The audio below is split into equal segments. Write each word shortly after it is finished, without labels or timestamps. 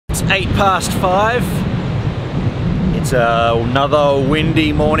5:08. It's another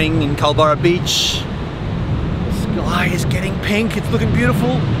windy morning in Culburra Beach. The sky is getting pink, it's looking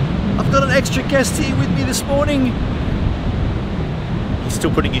beautiful. I've got an extra guest here with me this morning. He's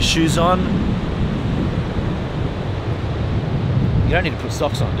still putting his shoes on. You don't need to put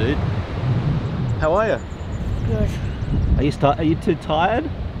socks on, dude. How are you? Good. Are you too tired?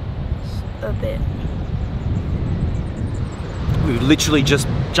 A bit. We literally just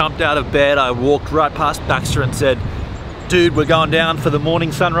jumped out of bed. I walked right past Baxter and said, dude, we're going down for the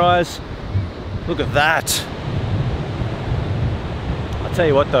morning sunrise. Look at that. I'll tell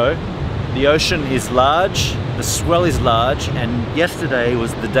you what though, the ocean is large, the swell is large, and yesterday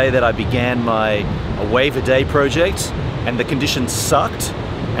was the day that I began my A Wave a Day project, and the conditions sucked,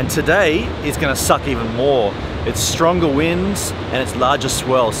 and today is going to suck even more. It's stronger winds and it's larger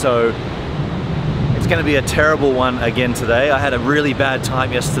swell, so it's going to be a terrible one again today. I had a really bad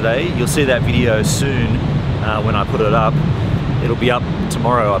time yesterday. You'll see that video soon when I put it up. It'll be up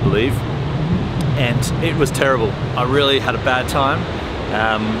tomorrow, I believe. And it was terrible. I really had a bad time.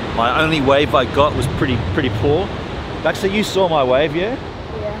 My only wave I got was pretty poor. Baxter, you saw my wave, yeah?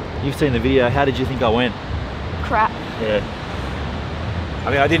 Yeah. You've seen the video. How did you think I went? Crap. Yeah.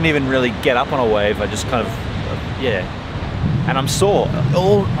 I mean, I didn't even really get up on a wave. I just kind of, yeah. And I'm sore.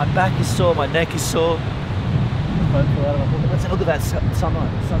 Oh, my back is sore, my neck is sore. Let's look at that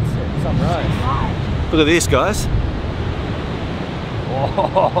sunrise. Look at this, guys.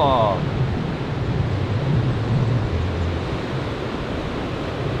 Oh.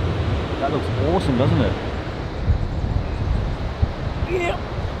 That looks awesome, doesn't it? Yeah.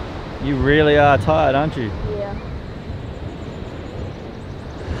 You really are tired, aren't you? Yeah.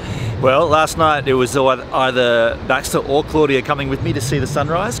 Well, last night it was either Baxter or Claudia coming with me to see the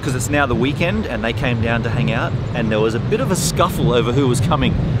sunrise, because it's now the weekend and they came down to hang out, and there was a bit of a scuffle over who was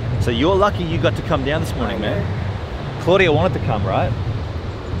coming. So you're lucky you got to come down this morning, man. Claudia wanted to come, right?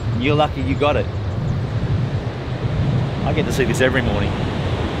 And you're lucky you got it. I get to see this every morning,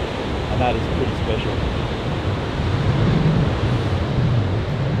 and that is pretty special.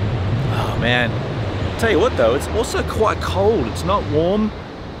 Oh man, tell you what though, it's also quite cold. It's not warm.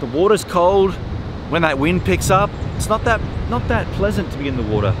 The water's cold. When that wind picks up, it's not that pleasant to be in the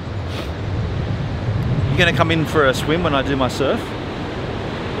water. You gonna come in for a swim when I do my surf?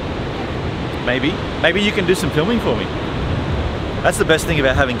 Maybe you can do some filming for me. That's the best thing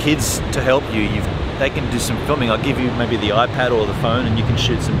about having kids to help you. They can do some filming. I'll give you maybe the iPad or the phone, and you can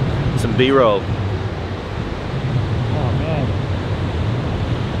shoot some B-roll. Oh man!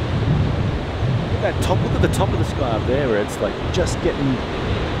 Look at that top. Look at the top of the sky up there, where it's like just getting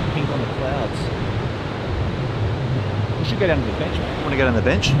pink on the clouds. We should go down to the bench, man. Want to go down the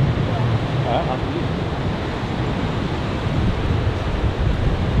bench? Yeah. Alright, after you.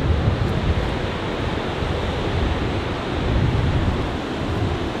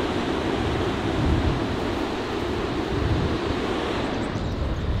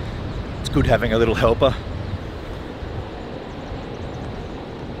 It's good having a little helper.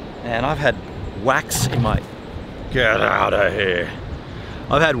 And I've had wax in my... Get out of here.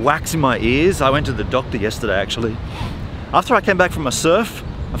 I've had wax in my ears. I went to the doctor yesterday actually. After I came back from my surf,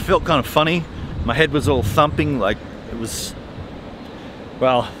 I felt kind of funny. My head was all thumping, like it was,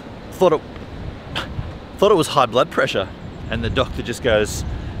 well, thought it was high blood pressure. And the doctor just goes,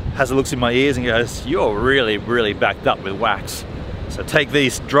 has a look in my ears and goes, you're really backed up with wax. So take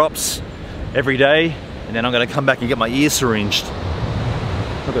these drops every day, and then I'm gonna come back and get my ears syringed.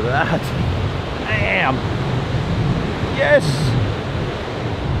 Look at that. Damn. Yes.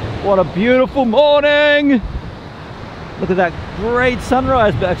 What a beautiful morning! Look at that great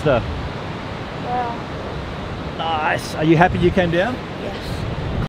sunrise, Baxter. Well. Nice. Are you happy you came down? Yes.